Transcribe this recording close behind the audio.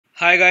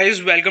Hi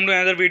guys, welcome to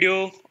another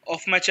video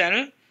of my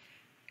channel.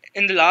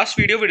 In the last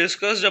video we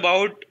discussed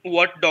about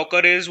what Docker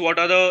is, what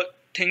are the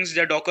things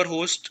that Docker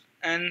hosts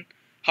and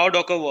how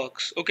Docker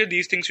works. Okay,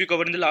 these things we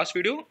covered in the last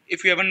video.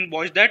 If you haven't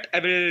watched that, I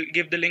will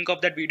give the link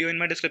of that video in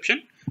my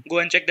description. Go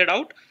and check that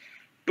out.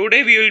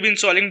 Today we will be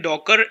installing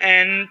Docker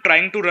and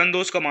trying to run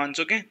those commands,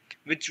 okay?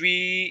 Which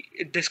we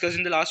discussed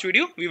in the last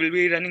video. We will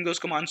be running those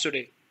commands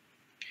today.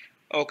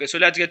 Okay, so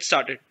let's get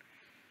started.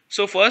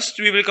 So first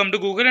we will come to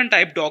Google and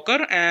type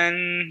Docker,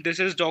 and this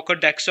is Docker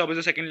desktop is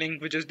the second link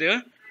which is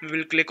there. We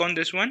will click on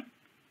this one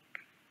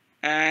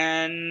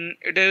and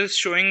it is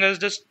showing us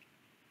this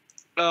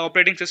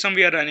operating system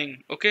we are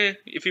running. Okay,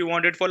 if you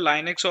want it for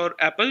Linux or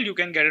Apple, you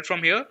can get it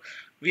from here.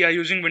 We are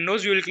using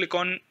Windows. You will click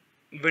on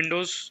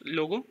Windows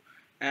logo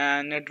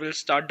and it will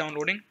start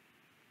downloading.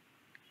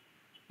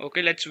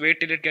 Okay, let's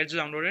wait till it gets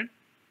downloaded.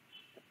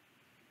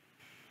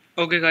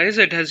 Okay guys,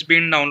 it has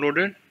been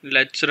downloaded.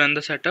 Let's run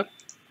the setup.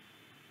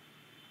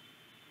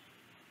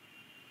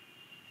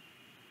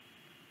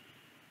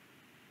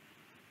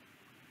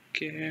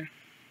 Okay.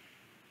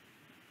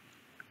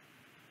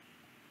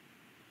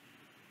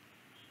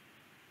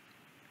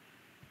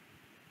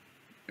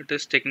 It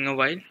is taking a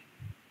while.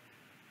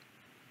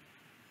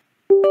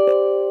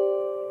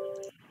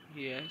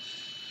 Yes.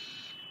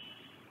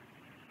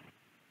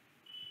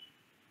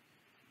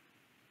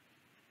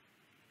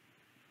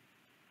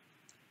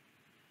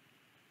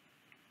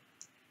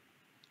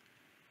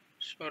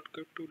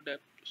 Shortcut to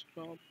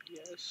desktop.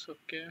 Yes.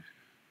 Okay.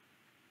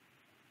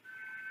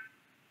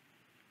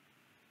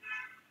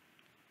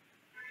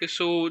 Okay,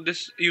 so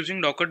this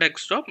using Docker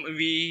desktop,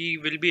 we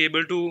will be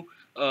able to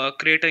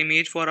create an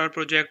image for our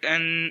project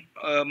and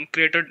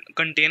create a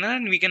container,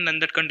 and we can run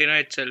that container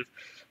itself.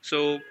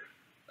 So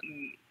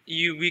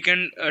we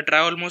can try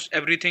almost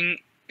everything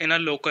in a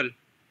local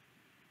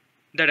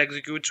that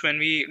executes when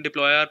we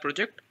deploy our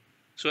project.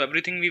 So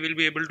everything we will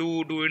be able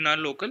to do in our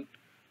local.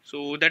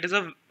 So that is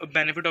a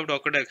benefit of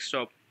Docker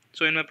desktop.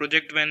 So in my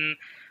project, when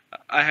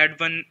I had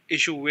one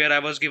issue where I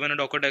was given a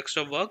Docker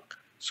desktop work,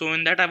 so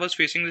in that I was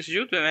facing this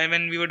issue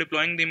when we were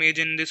deploying the image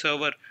in the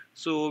server.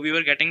 So we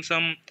were getting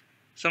some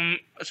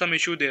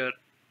issue there.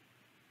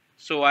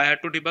 So I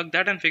had to debug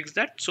that and fix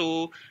that.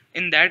 So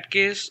in that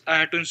case, I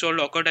had to install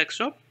Docker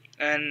desktop,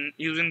 and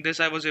using this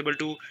I was able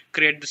to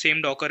create the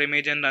same Docker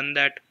image and run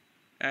that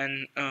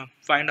and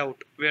find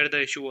out where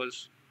the issue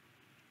was.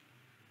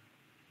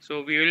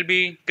 So we will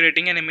be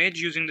creating an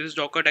image using this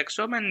Docker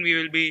desktop, and we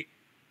will be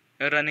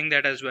running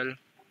that as well.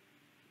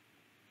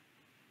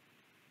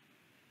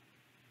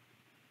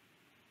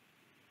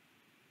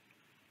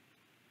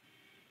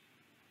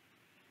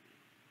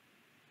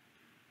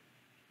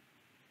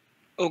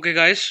 Okay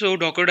guys, so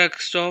Docker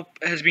desktop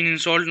has been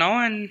installed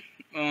now, and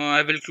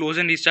I will close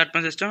and restart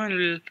my system,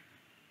 and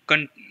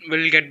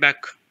we'll get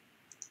back.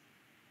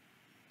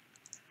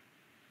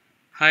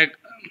 Hi.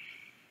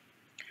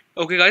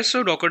 Okay guys,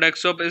 so Docker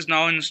desktop is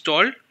now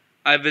installed.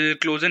 I will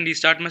close and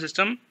restart my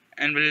system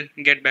and we'll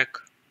get back.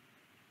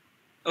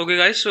 Okay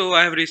guys, so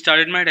I have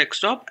restarted my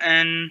desktop,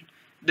 and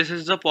this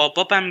is the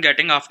pop-up I'm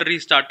getting after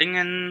restarting,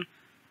 and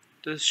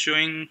this is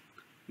showing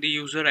the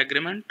user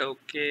agreement.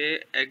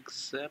 Okay,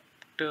 accept.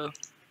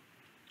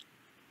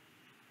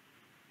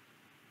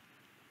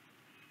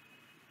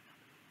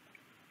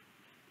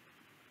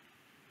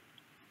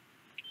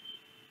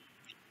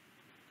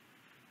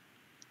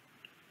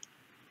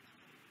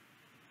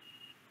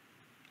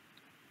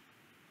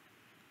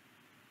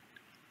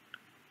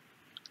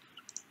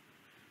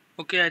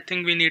 Okay, I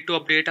think we need to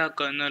update our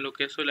kernel.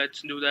 Okay, so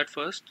let's do that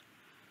first.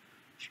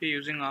 If you're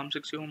using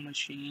ARM64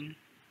 machine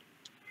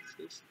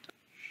system.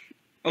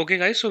 Okay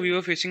guys, so we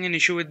were facing an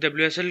issue with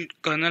WSL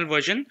kernel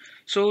version.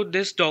 So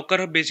this Docker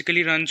hub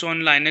basically runs on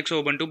Linux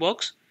or Ubuntu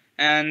box,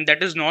 and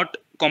that is not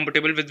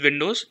compatible with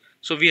Windows.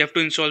 So we have to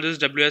install this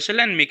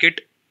WSL and make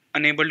it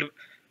enabled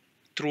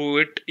through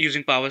it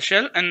using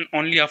PowerShell, and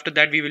only after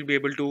that we will be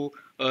able to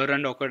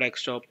run Docker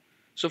desktop.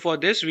 So for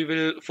this we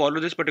will follow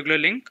this particular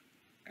link,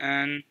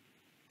 and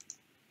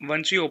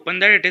once we open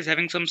that, it is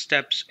having some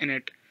steps in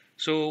it.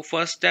 So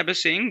first step is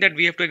saying that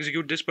we have to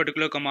execute this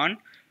particular command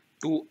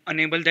to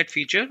enable that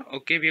feature.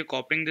 Okay, we are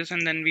copying this,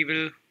 and then we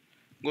will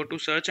go to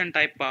search and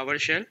type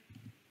PowerShell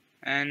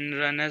and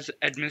run as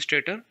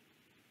administrator.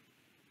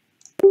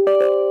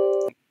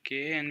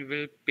 Okay, and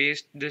we'll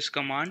paste this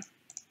command.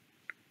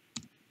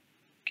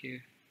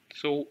 Okay,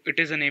 so it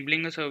is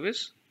enabling a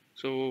service,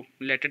 so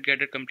let it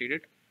get it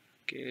completed.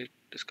 Okay, it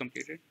is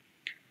completed.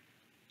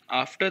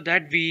 After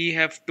that we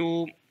have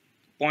to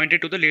point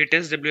it to the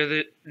latest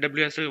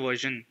WSL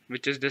version,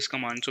 which is this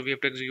command. So we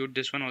have to execute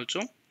this one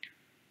also.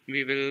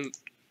 We will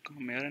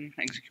come here and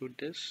execute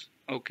this.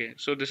 Okay,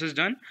 so this is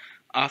done.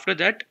 After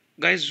that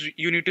guys,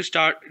 you need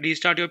to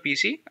restart your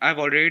PC. I've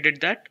already did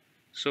that,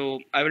 so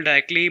I will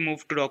directly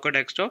move to Docker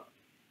desktop.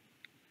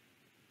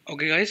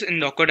 Okay guys, in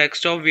Docker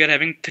desktop we are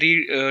having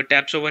three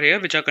tabs over here,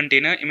 which are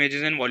container,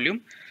 images and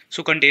volume.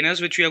 So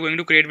containers which we are going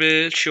to create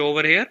will show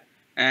over here,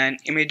 and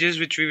images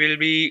which we will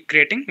be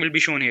creating will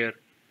be shown here.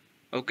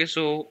 Okay,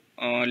 so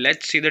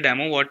let's see the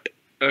demo what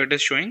it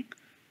is showing.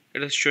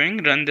 it is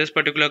showing run this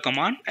particular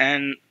command,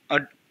 and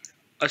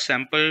a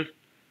sample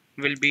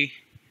will be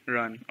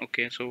run.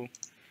 Okay, so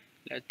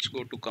let's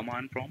go to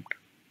command prompt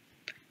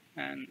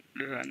and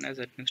run as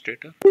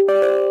administrator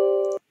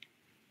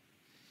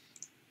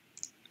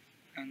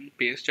and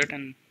paste it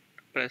and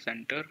press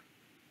enter.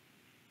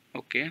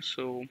 Okay,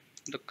 so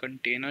the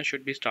container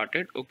should be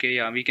started. Okay,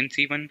 yeah, we can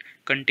see one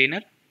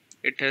container.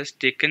 It has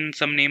taken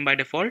some name by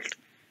default,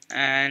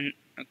 and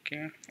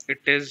okay,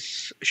 it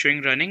is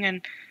showing running,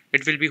 and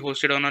it will be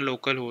hosted on a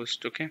local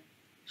host. Okay,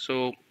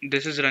 so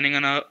this is running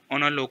on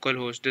a local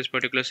host, this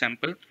particular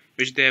sample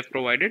which they have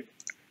provided.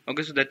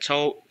 Okay, so that's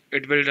how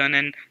it will run,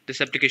 and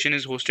this application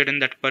is hosted in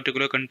that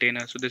particular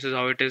container. So this is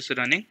how it is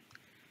running.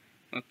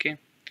 Okay,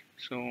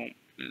 so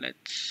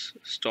let's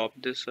stop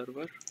this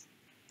server.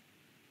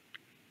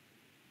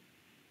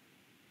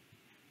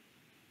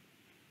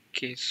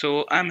 Okay,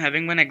 so I'm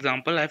having one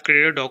example. I've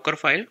created a Docker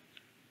file,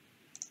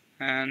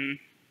 and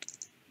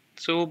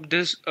so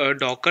this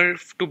Docker,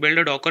 to build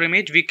a Docker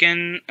image,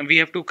 we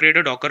have to create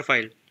a Docker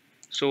file.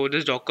 So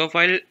this Docker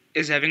file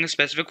is having a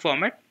specific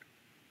format,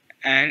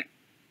 and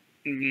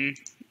mm,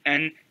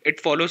 and it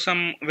follows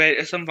some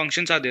where some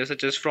functions are there,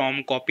 such as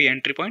from, copy,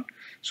 entry point.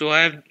 So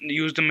I have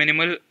used the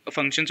minimal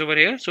functions over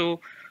here.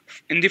 So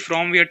in the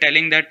from, we are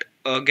telling that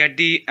get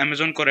the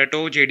Amazon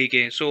Corretto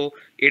JDK. So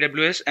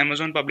AWS,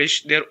 Amazon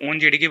publish their own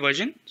JDK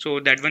version,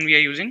 so that one we are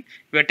using.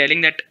 We are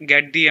telling that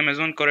get the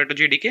Amazon Corretto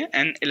JDK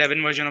and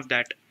 11 version of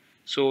that.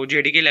 So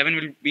JDK 11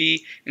 will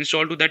be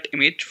installed to that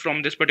image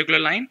from this particular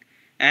line,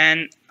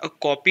 and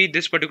copy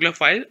this particular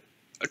file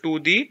to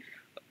the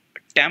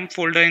temp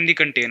folder in the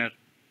container.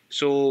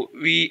 So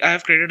I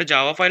have created a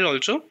Java file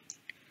also,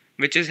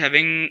 which is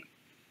having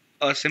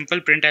a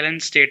simple println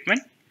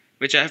statement,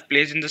 which I have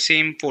placed in the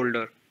same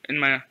folder in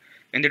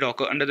the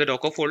Docker, under the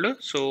Docker folder.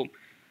 So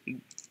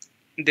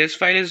this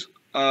file is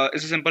a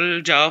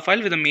simple Java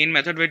file with a main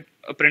method with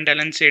a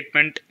println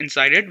statement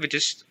inside it, which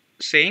is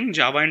saying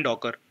Java and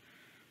Docker.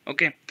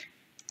 Okay,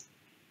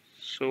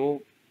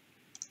 so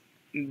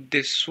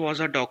this was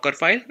a Docker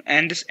file,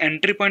 and this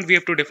entry point we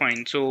have to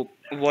define. So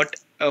what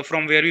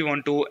from where we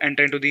want to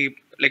enter into the,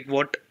 like,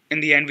 what in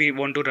the end we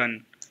want to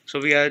run. So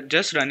we are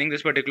just running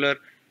this particular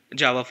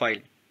Java file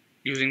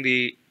using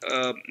the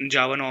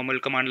Java normal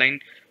command line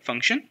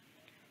function.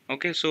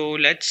 Okay, so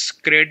let's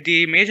create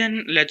the image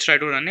and let's try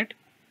to run it.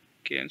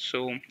 Okay,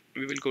 so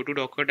we will go to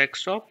Docker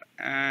desktop,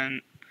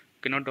 and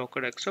okay, not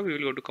Docker desktop, we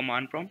will go to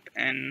command prompt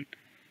and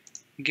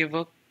give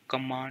a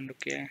command.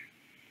 Okay,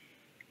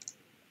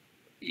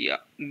 yeah,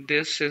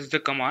 this is the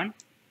command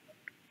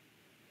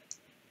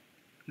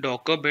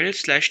docker build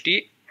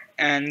 /t,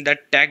 and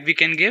that tag we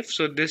can give.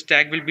 So this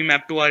tag will be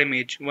mapped to our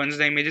image. Once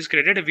the image is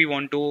created, if we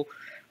want to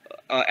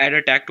add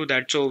a tag to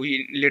that, so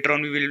we later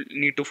on we will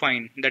need to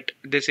find that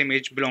this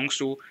image belongs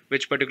to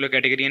which particular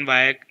category and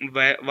why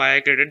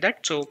I created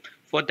that. So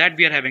for that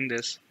we are having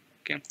this.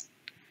 Okay,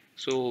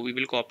 so we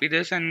will copy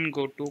this and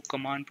go to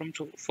command prompt.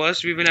 So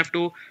first we will have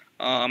to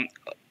um,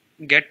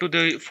 get to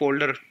the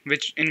folder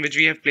in which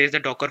we have placed the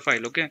Docker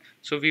file. Okay,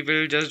 so we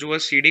will just do a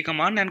cd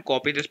command and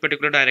copy this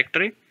particular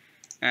directory,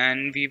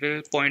 and we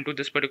will point to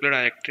this particular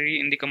directory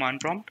in the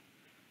command prompt.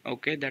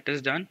 Okay, that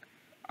is done.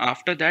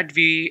 After that,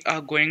 we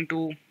are going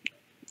to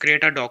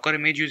create a Docker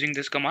image using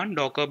this command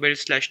docker build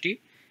 /t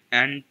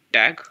and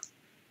tag.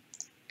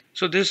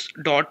 So this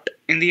dot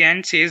in the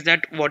end says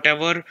that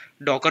whatever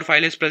Docker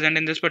file is present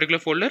in this particular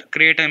folder,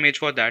 create an image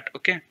for that.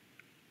 Okay,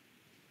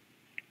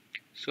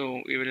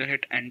 so we will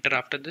hit enter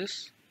after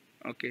this.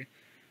 Okay,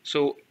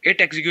 so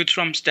it executes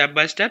from step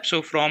by step.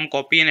 So from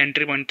copy and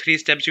entry point, 3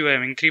 steps you are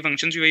having, 3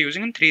 functions you are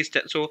using, and 3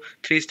 steps. So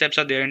 3 steps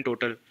are there in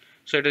total.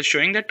 So it is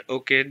showing that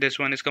okay, this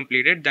one is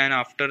completed. Then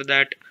after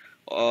that,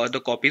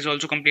 the copy is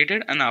also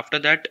completed, and after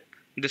that,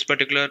 this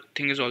particular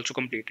thing is also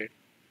completed.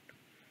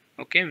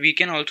 Okay, we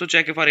can also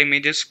check if our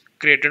image is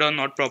created or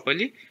not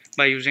properly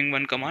by using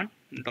one command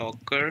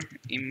docker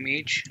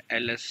image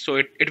ls. So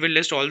it will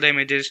list all the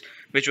images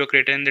which were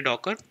created in the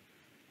Docker.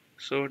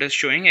 So it is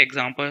showing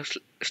example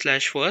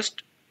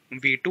 /first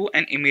v2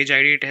 and image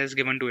id it has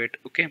given to it.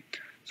 Okay,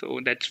 so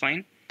that's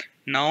fine.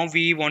 Now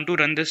we want to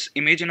run this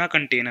image in a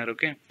container.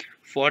 Okay,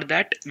 for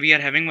that we are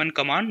having one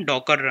command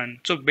docker run.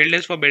 So build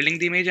is for building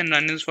the image and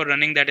run is for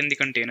running that in the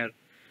container.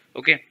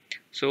 Okay,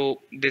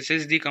 so this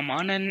is the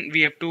command, and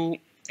we have to,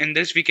 in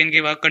this we can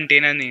give a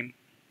container name.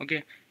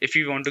 Okay, if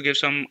you want to give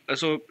some,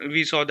 so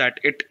we saw that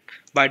it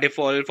by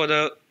default for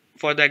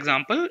the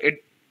example,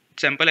 it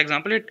sample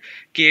example, it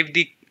gave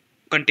the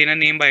container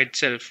name by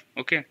itself.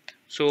 Okay,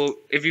 so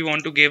if we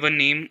want to give a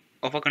name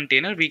of a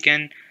container, we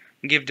can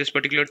give this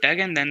particular tag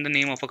and then the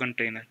name of a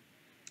container,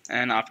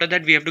 and after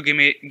that we have to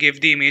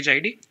give the image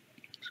id.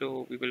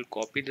 So we will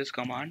copy this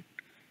command,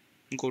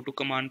 go to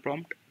command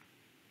prompt,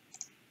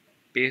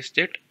 paste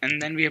it,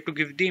 and then we have to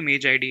give the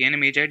image id, and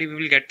image id we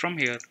will get from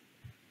here.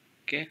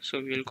 Okay, so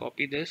we will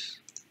copy this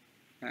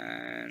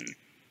and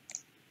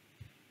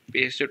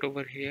paste it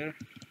over here.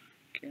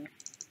 Okay,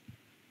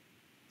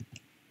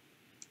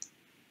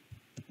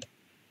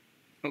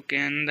 okay,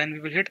 and then we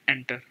will hit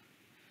enter.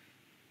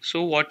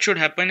 So what should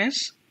happen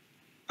is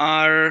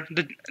our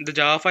the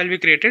Java file we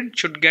created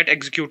should get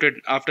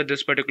executed after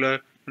this particular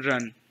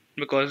run,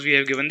 because we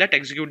have given that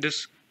execute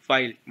this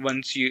file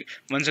once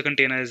the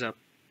container is up.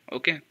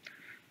 Okay,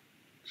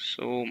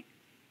 so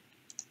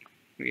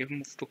we have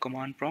moved to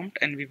command prompt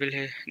and we will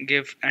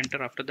give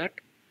enter after that.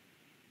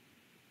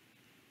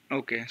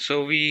 Okay,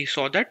 so we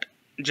saw that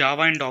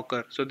Java and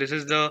Docker. So this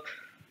is the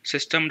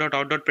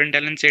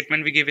system.out.println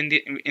statement we give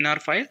in our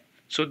file.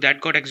 So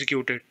that got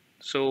executed.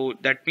 So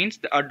that means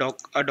our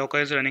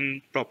Docker is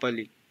running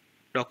properly.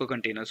 Docker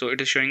container. So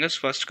it is showing us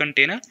first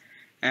container,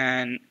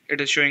 and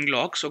it is showing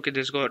logs. Okay,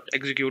 this got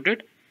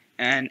executed.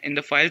 And in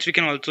the files we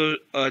can also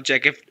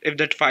check if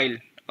that file,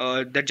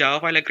 that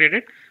Java file I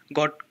created,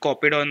 got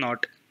copied or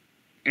not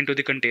into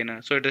the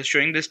container. So it is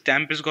showing this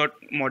temp is got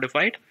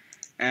modified,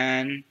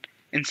 and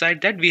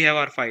inside that we have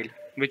our file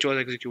which was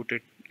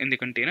executed in the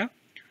container.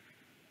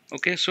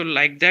 Okay, so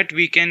like that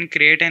we can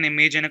create an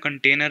image in a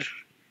container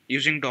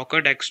using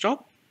Docker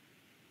desktop.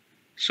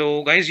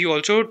 So guys, you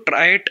also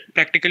try it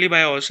practically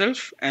by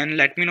yourself and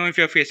let me know if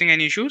you're facing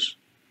any issues.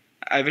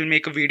 I will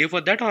make a video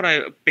for that, or I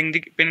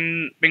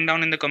ping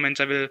down in the comments.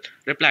 I will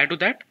reply to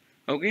that.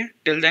 Okay,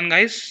 till then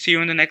guys, see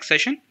you in the next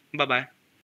session. Bye bye.